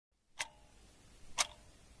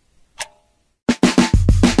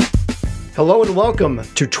Hello and welcome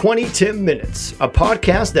to 20 Tim Minutes, a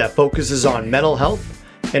podcast that focuses on mental health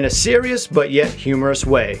in a serious but yet humorous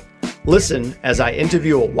way. Listen as I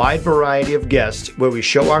interview a wide variety of guests where we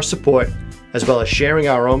show our support as well as sharing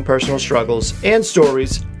our own personal struggles and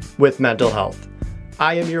stories with mental health.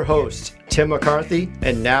 I am your host, Tim McCarthy,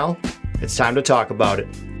 and now it's time to talk about it.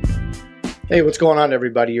 Hey, what's going on,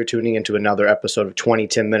 everybody? You're tuning into another episode of 20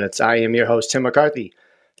 Tim Minutes. I am your host, Tim McCarthy.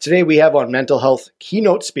 Today we have on mental health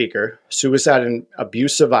keynote speaker, suicide and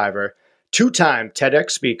abuse survivor, two-time TEDx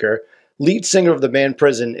speaker, lead singer of the band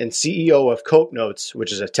Prison, and CEO of Cope Notes,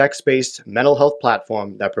 which is a text-based mental health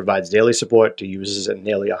platform that provides daily support to users in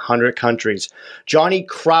nearly 100 countries. Johnny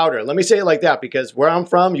Crowder. Let me say it like that because where I'm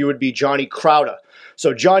from, you would be Johnny Crowder.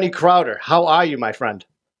 So Johnny Crowder, how are you, my friend?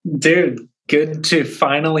 Dude, good to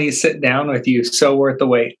finally sit down with you. So worth the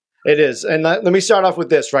wait. It is. And let me start off with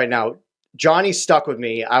this right now. Johnny stuck with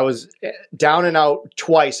me. I was down and out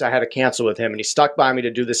twice. I had to cancel with him, and he stuck by me to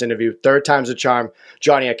do this interview. Third time's a charm.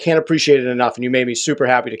 Johnny, I can't appreciate it enough, and you made me super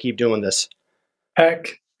happy to keep doing this.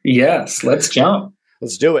 Heck, yes. Let's jump.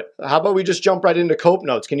 Let's do it. How about we just jump right into Cope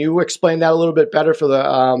Notes? Can you explain that a little bit better for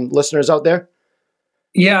the listeners out there?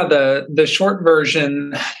 Yeah, the short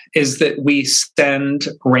version is that we send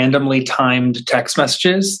randomly timed text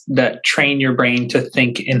messages that train your brain to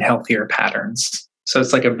think in healthier patterns. So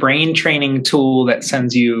it's like a brain training tool that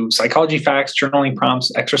sends you psychology facts, journaling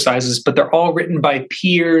prompts, exercises, but they're all written by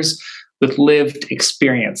peers with lived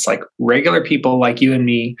experience, like regular people like you and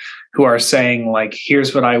me who are saying, like,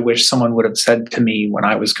 here's what I wish someone would have said to me when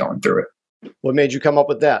I was going through it. What made you come up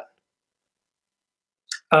with that?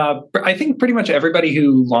 I think pretty much everybody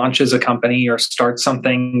who launches a company or starts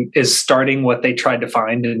something is starting what they tried to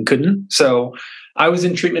find and couldn't. So I was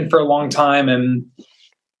in treatment for a long time, and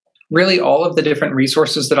really all of the different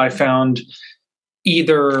resources that I found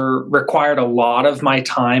either required a lot of my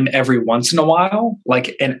time every once in a while,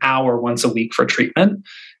 like an hour once a week for treatment,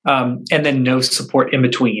 and then no support in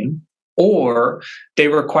between, or they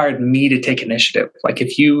required me to take initiative. Like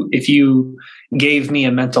if you gave me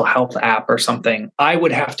a mental health app or something, I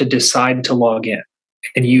would have to decide to log in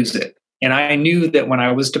and use it. And I knew that when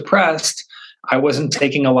I was depressed, I wasn't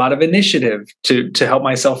taking a lot of initiative to help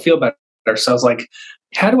myself feel better. So I was like,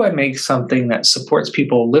 how do I make something that supports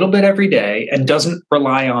people a little bit every day and doesn't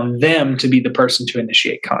rely on them to be the person to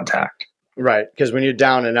initiate contact? Right. Because when you're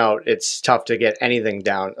down and out, it's tough to get anything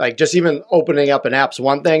down. Like just even opening up an app's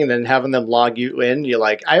one thing and then having them log you in, you're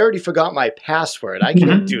like, I already forgot my password. I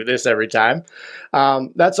can't do this every time.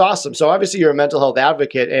 That's awesome. So obviously you're a mental health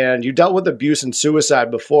advocate and you dealt with abuse and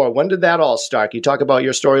suicide before. When did that all start? Can you talk about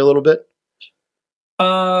your story a little bit?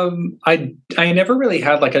 I never really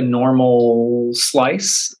had like a normal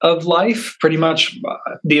slice of life. Pretty much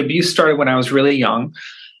the abuse started when I was really young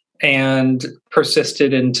and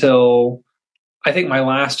persisted until I think my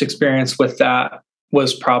last experience with that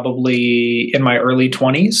was probably in my early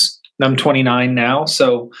 20s. I'm 29 now.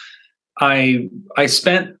 So I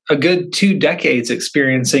spent a good 2 decades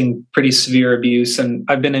experiencing pretty severe abuse, and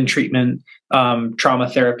I've been in treatment, trauma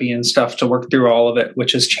therapy and stuff to work through all of it,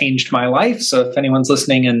 which has changed my life. So if anyone's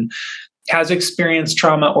listening and has experienced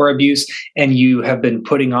trauma or abuse and you have been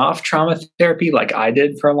putting off trauma therapy like I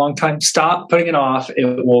did for a long time, stop putting it off.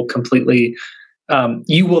 It will completely,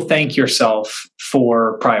 you will thank yourself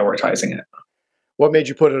for prioritizing it. What made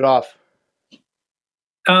you put it off?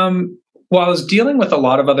 Well, I was dealing with a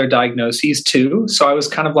lot of other diagnoses too. So I was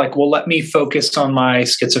kind of like, well, let me focus on my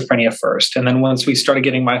schizophrenia first. And then once we started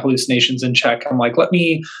getting my hallucinations in check, I'm like, let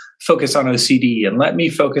me focus on OCD and let me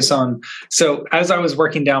focus on. So as I was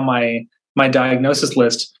working down my diagnosis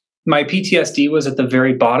list, my PTSD was at the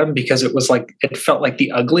very bottom because it was like, it felt like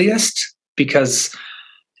the ugliest, because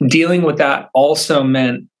dealing with that also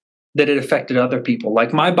meant that it affected other people.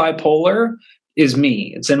 Like my bipolar is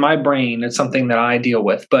me. It's in my brain. It's something that I deal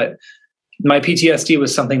with. But my PTSD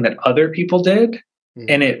was something that other people did,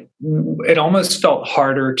 and it almost felt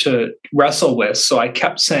harder to wrestle with. So I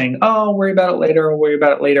kept saying, "Oh, I'll worry about it later. I'll worry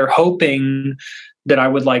about it later," hoping that I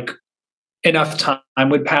would like enough time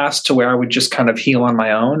would pass to where I would just kind of heal on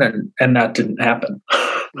my own, and that didn't happen.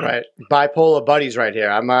 Right, bipolar buddies, right here.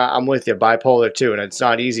 I'm with you, bipolar too, and it's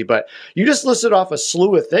not easy. But you just listed off a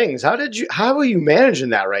slew of things. How are you managing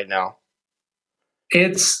that right now?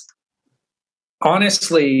 It's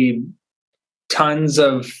honestly tons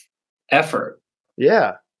of effort.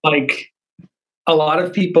 Yeah. Like a lot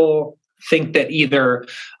of people think that either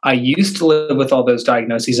I used to live with all those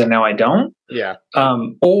diagnoses and now I don't. Yeah.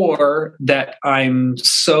 Or that I'm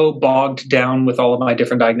so bogged down with all of my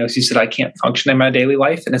different diagnoses that I can't function in my daily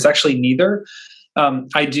life. And it's actually neither.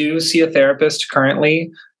 I do see a therapist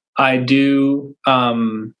currently. I do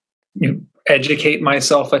educate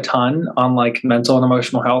myself a ton on like mental and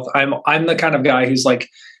emotional health. I'm the kind of guy who's like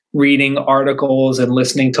reading articles and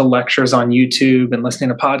listening to lectures on YouTube and listening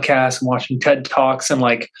to podcasts and watching TED Talks and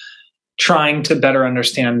like trying to better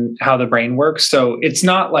understand how the brain works. So it's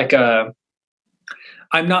not like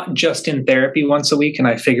I'm not just in therapy once a week and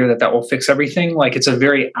I figure that will fix everything. Like it's a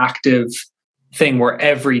very active thing where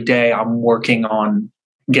every day I'm working on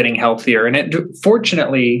getting healthier. And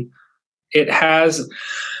fortunately,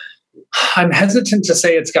 I'm hesitant to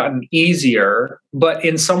say it's gotten easier, but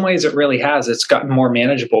in some ways it really has. It's gotten more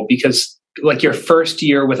manageable because like your first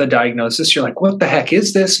year with a diagnosis, you're like, what the heck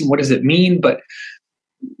is this? And what does it mean? But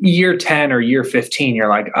year 10 or year 15, you're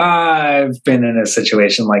like, I've been in a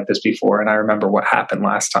situation like this before. And I remember what happened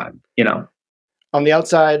last time, On the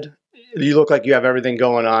outside, you look like you have everything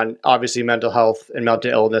going on. Obviously, mental health and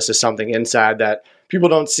mental illness is something inside that people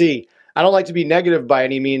don't see. I don't like to be negative by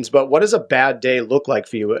any means, but what does a bad day look like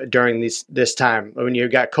for you during this time? When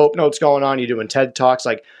you've got Cope Notes going on, you're doing TED Talks,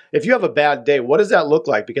 like if you have a bad day, what does that look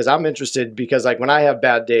like? Because I'm interested because like when I have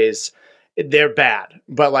bad days, they're bad,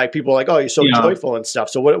 but like people are like, oh, you're so joyful and stuff.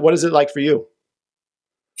 So what is it like for you?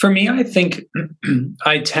 For me, I think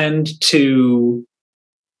I tend to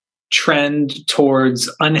trend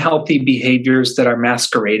towards unhealthy behaviors that are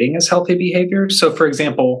masquerading as healthy behaviors. So for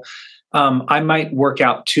example, I might work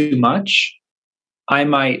out too much. I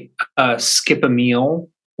might skip a meal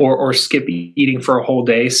or skip eating for a whole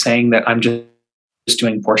day saying that I'm just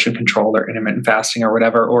doing portion control or intermittent fasting or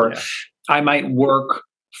whatever. Or I might work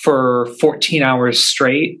for 14 hours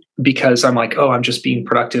straight because I'm like, oh, I'm just being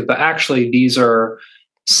productive. But actually, these are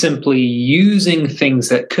simply using things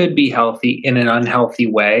that could be healthy in an unhealthy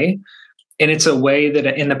way. And it's a way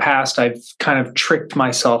that in the past, I've kind of tricked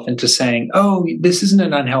myself into saying, oh, this isn't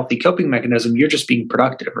an unhealthy coping mechanism. You're just being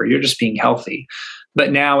productive or you're just being healthy.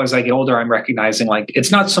 But now as I get older, I'm recognizing like, it's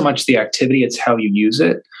not so much the activity, it's how you use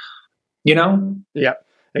it, Yeah,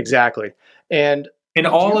 exactly. And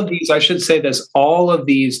all of these, I should say this,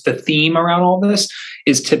 the theme around all this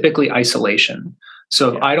is typically isolation.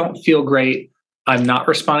 So if I don't feel great, I'm not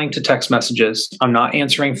responding to text messages. I'm not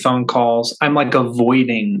answering phone calls. I'm like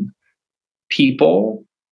avoiding people.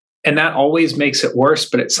 And that always makes it worse,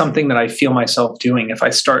 but it's something that I feel myself doing. If I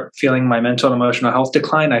start feeling my mental and emotional health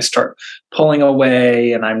decline, I start pulling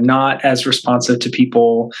away and I'm not as responsive to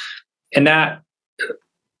people. And that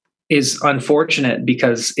is unfortunate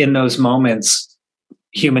because in those moments,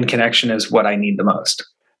 human connection is what I need the most.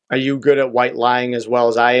 Are you good at white lying as well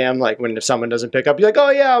as I am? Like when if someone doesn't pick up, you're like, oh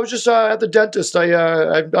yeah, I was just at the dentist.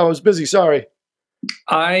 I was busy. Sorry.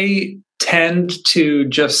 I tend to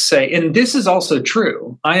just say, and this is also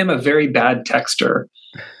true, I am a very bad texter.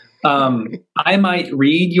 I might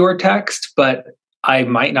read your text, but I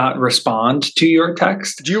might not respond to your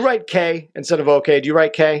text. Do you write K instead of okay? Do you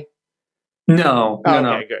write K? No.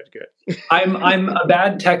 Okay, good. I'm a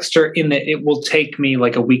bad texter in that it will take me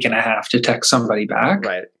like a week and a half to text somebody back.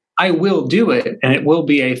 Right. I will do it, and it will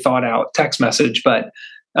be a thought out text message, but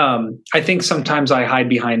I think sometimes I hide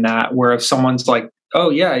behind that where if someone's like, oh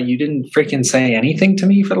yeah, you didn't freaking say anything to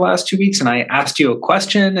me for the last 2 weeks and I asked you a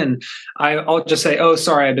question and I'll just say, oh,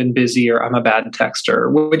 sorry, I've been busy or I'm a bad texter,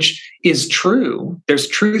 which is true. There's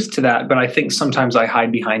truth to that, but I think sometimes I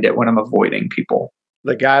hide behind it when I'm avoiding people.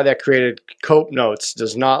 The guy that created Cope Notes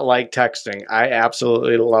does not like texting. I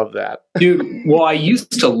absolutely love that. Dude, well, I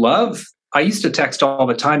used to text all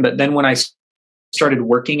the time, but then when I started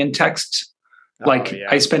working in text,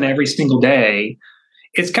 I spend every single day.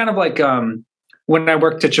 It's kind of like when I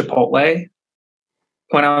worked at Chipotle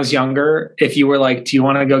when I was younger, if you were like, do you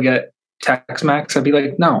want to go get Tex-Mex? I'd be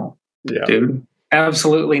like, no, dude,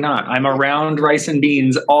 absolutely not. I'm around rice and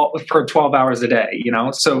beans all for 12 hours a day,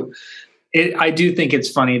 So I do think it's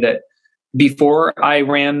funny that before I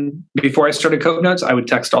started Cope Notes, I would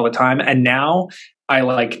text all the time. And now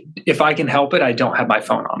if I can help it, I don't have my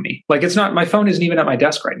phone on me. Like my phone isn't even at my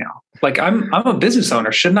desk right now. Like I'm a business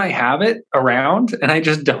owner. Shouldn't I have it around? And I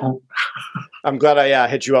just don't. I'm glad I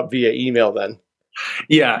hit you up via email then.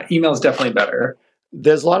 Yeah, email is definitely better.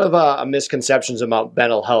 There's a lot of misconceptions about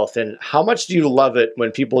mental health. And how much do you love it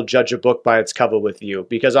when people judge a book by its cover with you?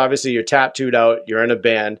 Because obviously you're tattooed out, you're in a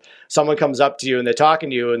band. Someone comes up to you and they're talking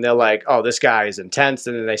to you and they're like, oh, this guy is intense.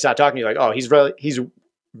 And then they start talking to you like, oh, he's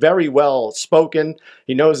very well spoken.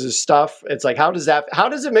 He knows his stuff. It's like, how does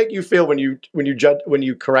it make you feel when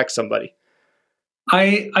you correct somebody?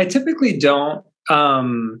 I typically don't.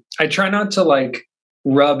 I try not to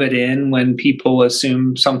rub it in when people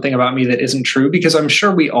assume something about me that isn't true, because I'm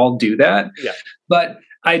sure we all do that. Yeah. But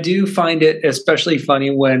I do find it especially funny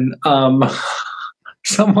when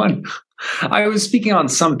someone I was speaking on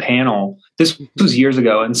some panel. This was years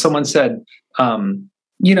ago, and someone said,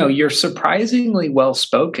 you're surprisingly well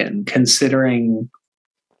spoken considering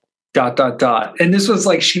dot dot dot. And this was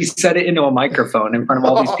like she said it into a microphone in front of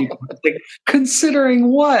all these people. Like, considering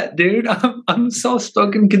what, dude? I'm soft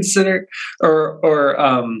spoken. Consider or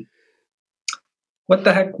what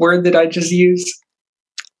the heck word did I just use?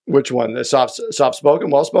 Which one? The soft spoken,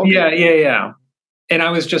 well spoken? Yeah. And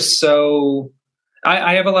I was just so.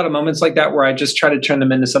 I have a lot of moments like that where I just try to turn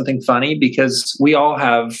them into something funny because we all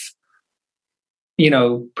have,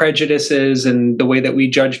 prejudices and the way that we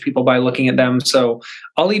judge people by looking at them. So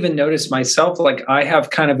I'll even notice myself, like I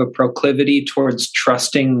have kind of a proclivity towards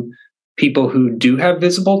trusting people who do have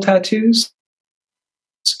visible tattoos.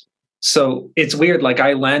 So it's weird. Like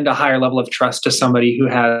I lend a higher level of trust to somebody who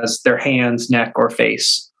has their hands, neck, or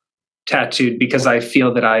face tattooed because I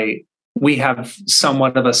feel that we have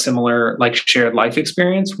somewhat of a similar like shared life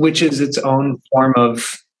experience, which is its own form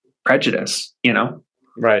of prejudice,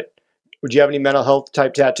 Right. Would you have any mental health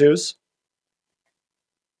type tattoos?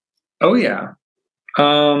 Oh yeah.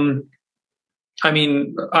 I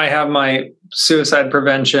have my suicide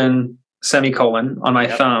prevention semicolon on my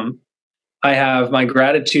thumb. I have my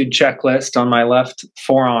gratitude checklist on my left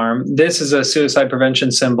forearm. This is a suicide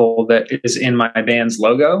prevention symbol that is in my band's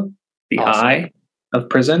logo, the awesome. eye of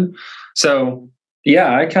prison. So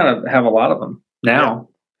yeah, I kind of have a lot of them now. Yeah.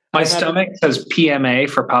 My stomach says PMA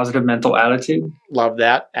for positive mental attitude. Love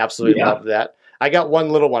that. Absolutely love that. I got one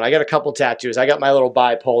little one. I got a couple tattoos. I got my little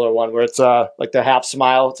bipolar one where it's like the half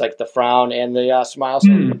smile. It's like the frown and the smile.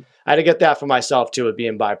 So I had to get that for myself too, with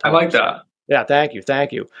being bipolar. I like that. Yeah, thank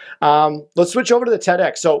you. Let's switch over to the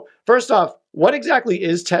TEDx. So first off, what exactly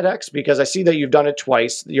is TEDx? Because I see that you've done it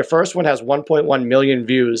twice. Your first one has 1.1 million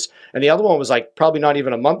views, and the other one was like probably not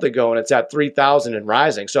even a month ago, and it's at 3,000 and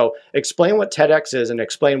rising. So explain what TEDx is and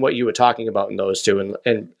explain what you were talking about in those two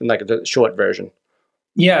in like the short version.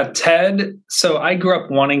 Yeah, TED. So I grew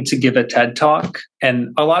up wanting to give a TED talk,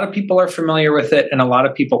 and a lot of people are familiar with it and a lot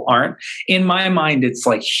of people aren't. In my mind, it's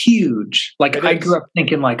like huge. Like I grew up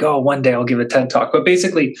thinking like, oh, one day I'll give a TED talk. But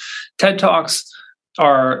basically, TED Talks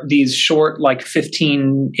are these short, like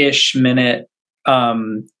 15-ish minute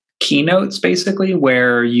keynotes, basically,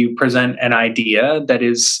 where you present an idea that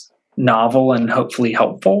is novel and hopefully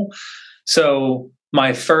helpful. So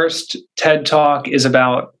my first TED talk is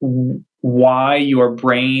about why your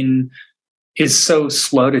brain is so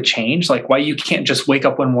slow to change, like why you can't just wake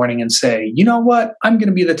up one morning and say, you know what, I'm going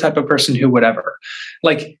to be the type of person who whatever.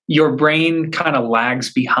 Like your brain kind of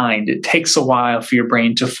lags behind. It takes a while for your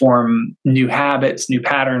brain to form new habits, new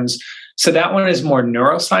patterns. So that one is more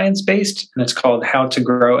neuroscience based, and it's called How to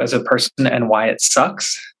Grow as a Person and Why It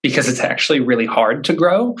Sucks, because it's actually really hard to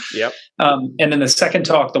grow. Yep. And then the second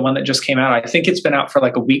talk, the one that just came out, I think it's been out for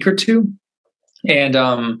like a week or two. And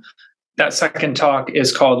that second talk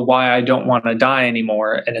is called Why I Don't Want to Die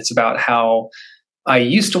Anymore. And it's about how I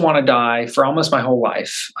used to want to die for almost my whole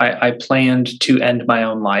life. I planned to end my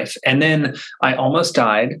own life. And then I almost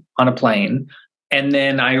died on a plane. And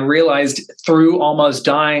then I realized through almost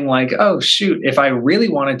dying, like, oh, shoot, if I really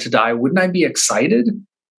wanted to die, wouldn't I be excited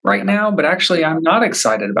right now? But actually, I'm not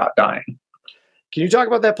excited about dying. Can you talk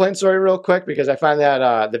about that plane story real quick? Because I find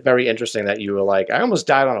that very interesting that you were like, I almost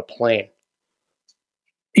died on a plane.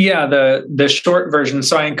 Yeah, the short version.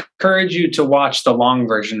 So I encourage you to watch the long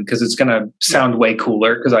version because it's going to sound way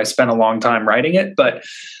cooler because I spent a long time writing it. But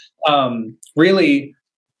really,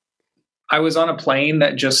 I was on a plane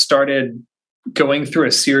that just started going through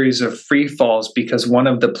a series of free falls because one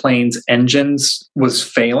of the plane's engines was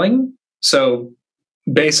failing. So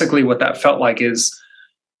basically what that felt like is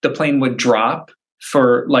the plane would drop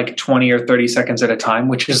for like 20 or 30 seconds at a time,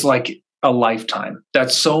 which is like a lifetime.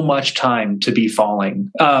 That's so much time to be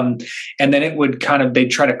falling. And then it would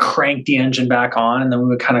they'd try to crank the engine back on, and then we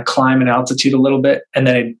would kind of climb in altitude a little bit, and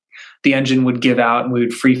then the engine would give out and we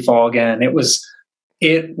would free fall again. It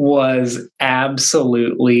was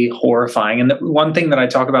absolutely horrifying. And the one thing that I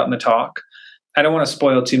talk about in the talk, I don't want to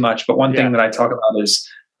spoil too much, but one thing that I talk about is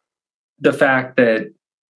the fact that,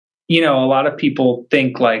 a lot of people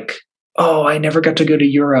think like, oh, I never got to go to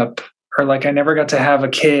Europe, or like I never got to have a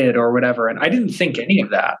kid or whatever. And I didn't think any of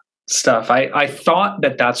that stuff. I thought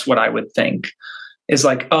that that's what I would think is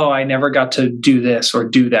like, oh, I never got to do this or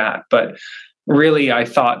do that. But really, I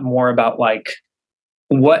thought more about like,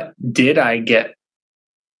 what did I get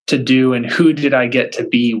to do and who did I get to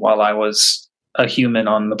be while I was a human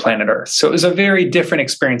on the planet Earth? So it was a very different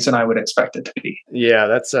experience than I would expect it to be. Yeah,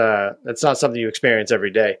 that's not something you experience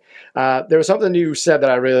every day. There was something you said that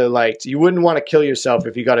I really liked. You wouldn't want to kill yourself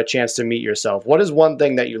if you got a chance to meet yourself. What is one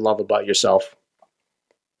thing that you love about yourself?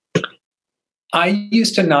 I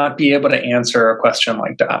used to not be able to answer a question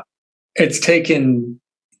like that. It's taken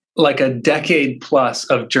like a decade plus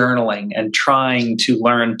of journaling and trying to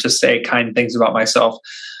learn to say kind things about myself.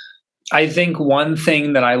 I think one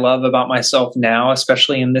thing that I love about myself now,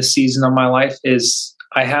 especially in this season of my life, is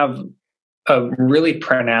I have a really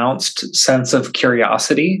pronounced sense of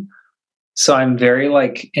curiosity. So I'm very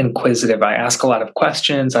like inquisitive. I ask a lot of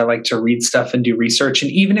questions. I like to read stuff and do research.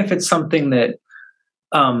 And even if it's something that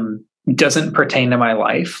doesn't pertain to my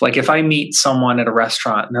life, like if I meet someone at a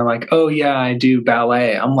restaurant and they're like, "Oh yeah, I do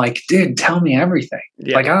ballet," I'm like, "Dude, tell me everything."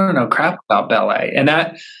 Yeah. Like I don't know crap about ballet. And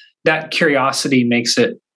that curiosity makes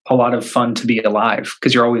it a lot of fun to be alive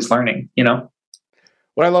because you're always learning, you know?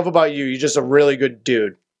 What I love about you, you're just a really good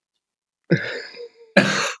dude.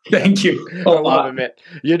 Thank you. I love it, man.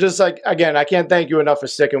 You're just like, again, I can't thank you enough for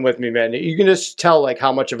sticking with me, man. You can just tell like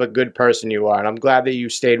how much of a good person you are. And I'm glad that you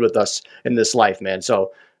stayed with us in this life, man.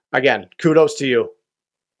 So again, kudos to you.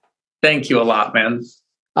 Thank you a lot, man.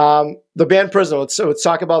 The band Prison, let's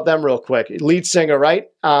talk about them real quick. Lead singer, right?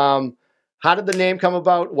 How did the name come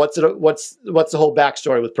about? What's the whole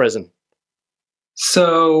backstory with Prison?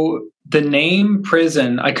 So the name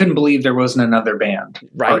Prison, I couldn't believe there wasn't another band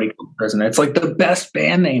already called Prison. It's like the best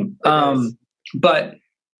band name. But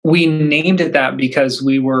we named it that because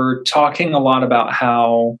we were talking a lot about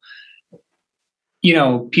how, you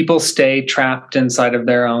know, people stay trapped inside of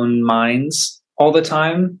their own minds all the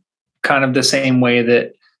time, kind of the same way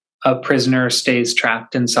that a prisoner stays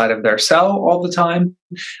trapped inside of their cell all the time.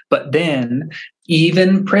 But then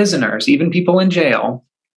even prisoners, even people in jail,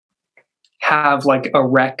 have like a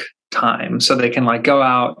rec time. So they can like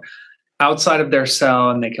go outside of their cell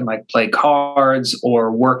and they can like play cards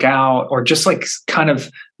or work out or just like kind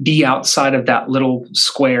of be outside of that little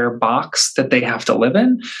square box that they have to live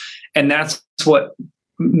in. And that's what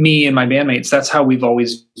me and my bandmates, that's how we've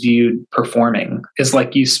always viewed performing, is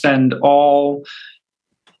like you spend all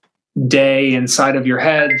day inside of your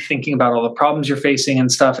head thinking about all the problems you're facing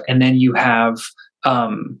and stuff. And then you have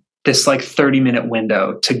this like 30-minute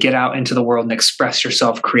window to get out into the world and express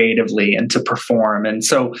yourself creatively and to perform. And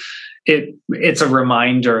so it's a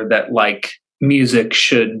reminder that like music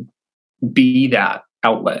should be that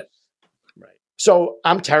outlet. Right. So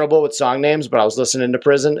I'm terrible with song names, but I was listening to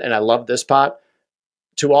Prison and I love this part.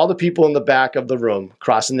 To all the people in the back of the room,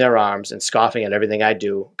 crossing their arms and scoffing at everything I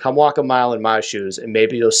do, come walk a mile in my shoes and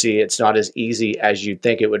maybe you'll see it's not as easy as you'd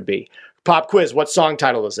think it would be. Pop quiz, what song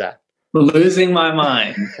title is that? Losing My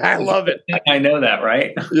Mind. I love it. I know that,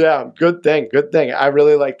 right? Yeah, good thing. Good thing. I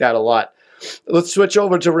really like that a lot. Let's switch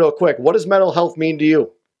over to real quick. What does mental health mean to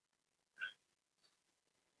you?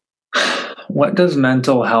 What does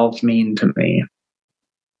mental health mean to me?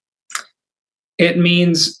 It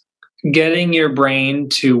means getting your brain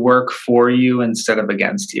to work for you instead of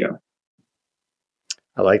against you.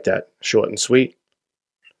 I like that. Short and sweet.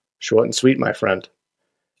 Short and sweet, my friend.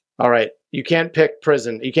 All right. You can't pick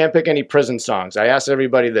Prison. You can't pick any Prison songs. I asked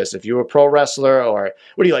everybody this. If you were a pro wrestler or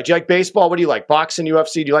what do you like? Do you like baseball? What do you like? Boxing,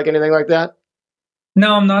 UFC? Do you like anything like that?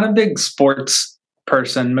 No, I'm not a big sports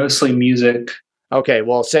person, mostly music. Okay.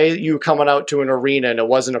 Well, say you were coming out to an arena and it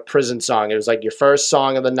wasn't a Prison song. It was like your first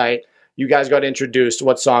song of the night. You guys got introduced.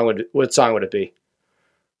 What song would it be?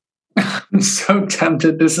 I'm so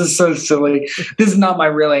tempted. This is so silly. This is not my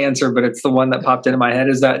real answer, but it's the one that popped into my head.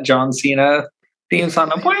 Is that John Cena theme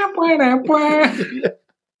song?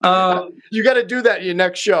 You got to do that in your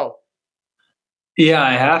next show. Yeah,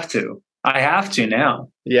 I have to. I have to now.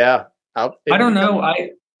 Yeah. I don't know.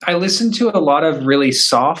 I listen to a lot of really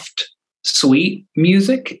soft, sweet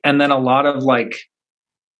music and then a lot of like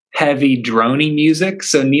heavy droney music.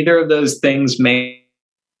 So neither of those things make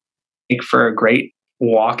for a great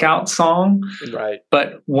walkout song. Right.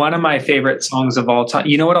 But one of my favorite songs of all time,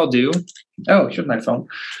 you know what I'll do? Oh, here's my phone.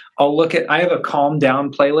 I have a calm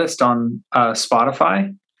down playlist on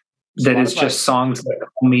Spotify that is just songs that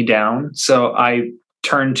calm me down. So I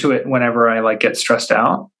turn to it whenever I like get stressed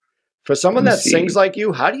out. For someone that sings like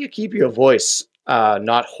you, how do you keep your voice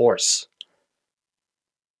not hoarse?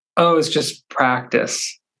 Oh, it's just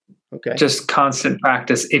practice. Okay. Just constant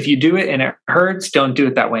practice. If you do it and it hurts, don't do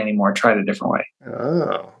it that way anymore. Try it a different way.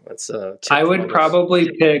 Oh, that's a tip. I would probably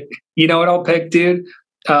pick, you know what I'll pick, dude?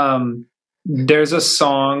 There's a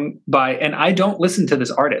song by, and I don't listen to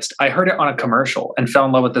this artist. I heard it on a commercial and fell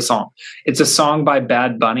in love with the song. It's a song by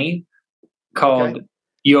Bad Bunny called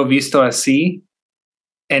Yo Visto Así.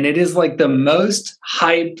 And it is like the most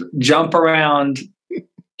hype jump around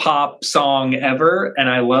pop song ever. And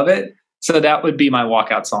I love it. So that would be my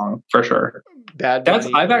walkout song for sure.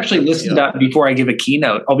 I've actually listened to that before I give a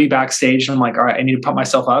keynote. I'll be backstage and I'm like, all right, I need to put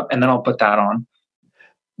myself up and then I'll put that on.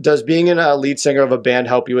 Does being a lead singer of a band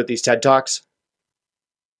help you with these TED Talks?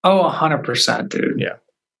 Oh, 100%, dude. Yeah.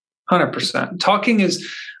 100%. Talking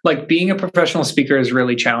is like being a professional speaker is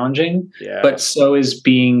really challenging, Yeah. but so is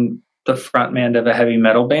being the frontman of a heavy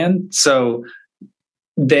metal band. So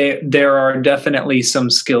there are definitely some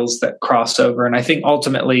skills that cross over. And I think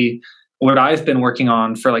ultimately what I've been working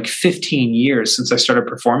on for like 15 years since I started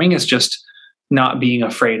performing is just not being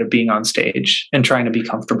afraid of being on stage and trying to be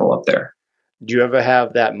comfortable up there. Do you ever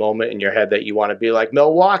have that moment in your head that you want to be like,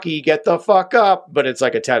 Milwaukee, get the fuck up, but it's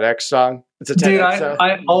like a TEDx song? It's a TEDx song.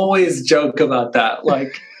 I always joke about that.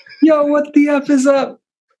 Like, yo, what the F is up?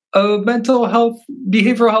 A mental health,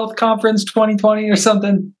 behavioral health conference 2020 or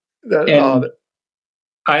something.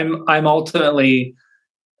 I'm ultimately,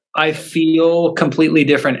 I feel completely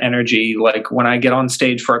different energy. Like when I get on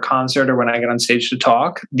stage for a concert or when I get on stage to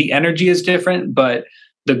talk, the energy is different, but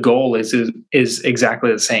the goal is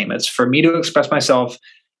exactly the same. It's for me to express myself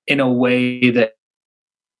in a way that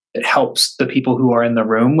it helps the people who are in the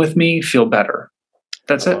room with me feel better.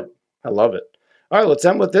 That's it. I love it. All right, let's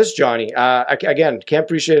end with this, Johnny. Again, can't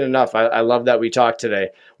appreciate it enough. I love that we talked today.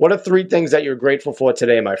 What are 3 things that you're grateful for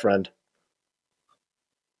today, my friend?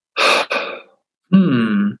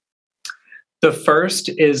 The first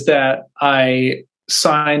is that I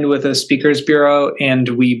signed with a speakers bureau and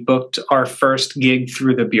we booked our first gig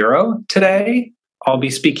through the bureau today. I'll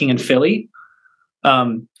be speaking in Philly.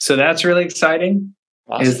 So that's really exciting.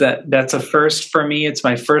 Awesome. Is that's a first for me. It's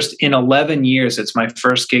my first in 11 years. It's my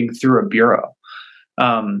first gig through a bureau.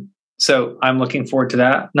 So I'm looking forward to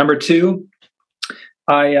that. Number 2,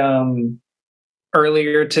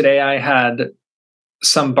 earlier today I had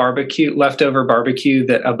some leftover barbecue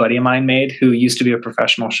that a buddy of mine made who used to be a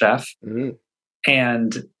professional chef.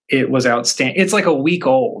 And it was outstanding. It's like a week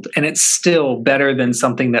old and it's still better than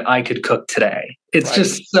something that I could cook today. It's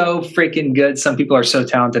just so freaking good. Some people are so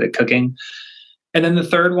talented at cooking. And then the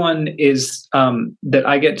third one is that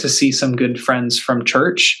I get to see some good friends from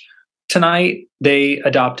church tonight. They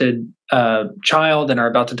adopted a child and are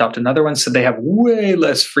about to adopt another one. So they have way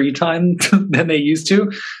less free time than they used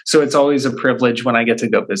to. So it's always a privilege when I get to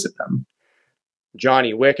go visit them.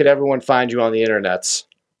 Johnny, where could everyone find you on the internets?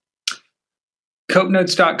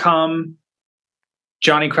 CopeNotes.com,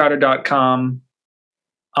 JohnnyCrowder.com.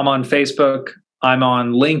 I'm on Facebook. I'm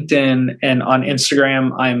on LinkedIn, and on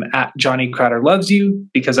Instagram, I'm at Johnny Crowder Loves You,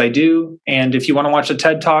 because I do. And if you want to watch the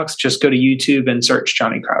TED Talks, just go to YouTube and search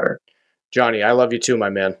Johnny Crowder. Johnny, I love you too, my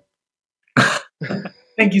man.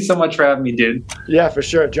 Thank you so much for having me, dude. Yeah, for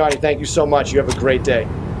sure. Johnny, thank you so much. You have a great day.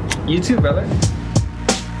 You too, brother.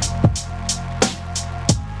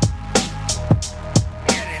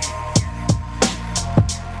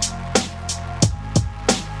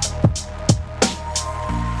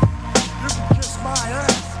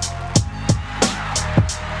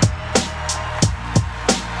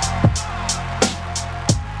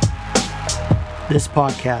 This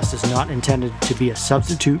podcast is not intended to be a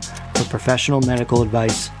substitute for professional medical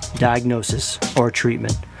advice, diagnosis, or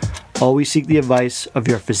treatment. Always seek the advice of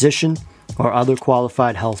your physician or other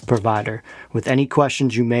qualified health provider with any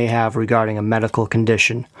questions you may have regarding a medical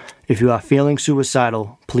condition. If you are feeling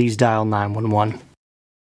suicidal, please dial 911.